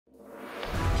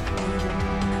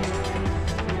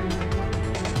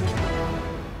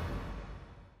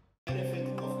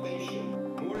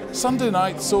Sunday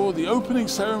night saw the opening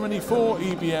ceremony for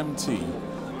EBMT.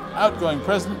 Outgoing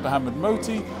President Mohammed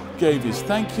Moti gave his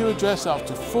thank you address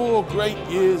after 4 great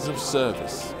years of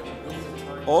service.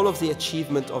 All of the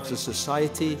achievement of the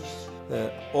society,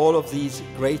 all of these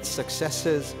great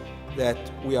successes that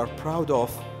we are proud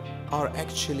of are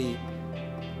actually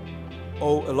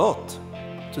owe a lot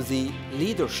to the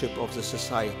leadership of the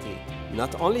society.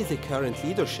 Not only the current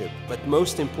leadership, but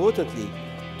most importantly,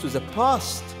 to the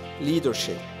past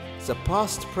leadership, the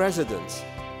past presidents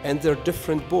and their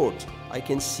different boards. I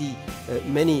can see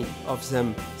many of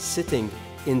them sitting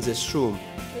in this room.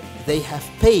 They have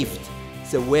paved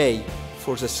the way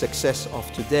for the success of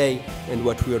today, and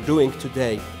what we are doing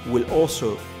today will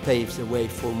also pave the way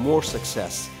for more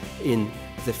success in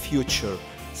the future.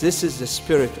 This is the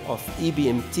spirit of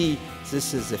EBMT.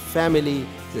 This is the family,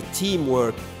 the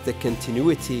teamwork, the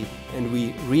continuity, and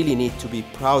we really need to be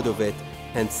proud of it.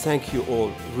 And thank you all,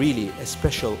 really a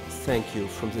special thank you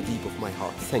from the deep of my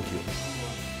heart. Thank you.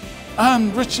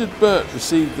 And Richard Burt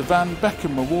received the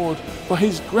Bekkum Award for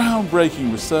his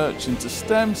groundbreaking research into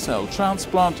stem cell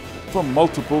transplant for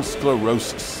multiple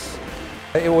sclerosis.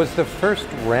 It was the first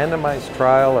randomized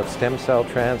trial of stem cell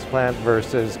transplant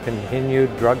versus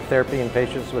continued drug therapy in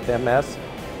patients with MS,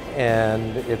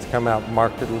 and it's come out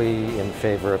markedly in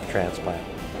favor of transplant.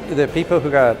 The people who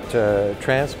got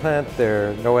transplant,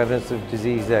 their no evidence of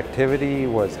disease activity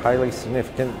was highly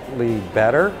significantly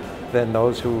better than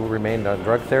those who remained on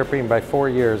drug therapy. And by 4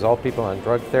 years, all people on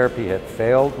drug therapy had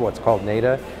failed what's called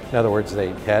NADA. In other words, they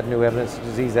had new evidence of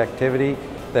disease activity,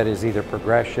 that is either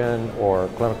progression or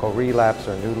clinical relapse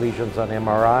or new lesions on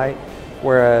MRI,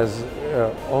 whereas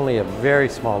only a very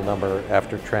small number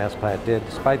after transplant did,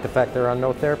 despite the fact they're on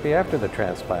no therapy after the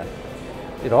transplant.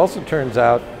 It also turns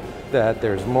out that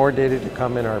there's more data to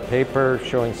come in our paper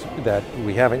showing that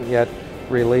we haven't yet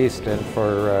released, and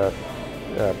for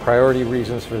priority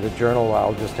reasons for the journal,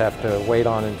 I'll just have to wait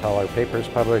on until our paper is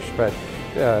published, but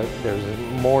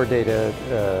there's more data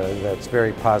that's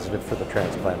very positive for the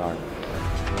transplant arm.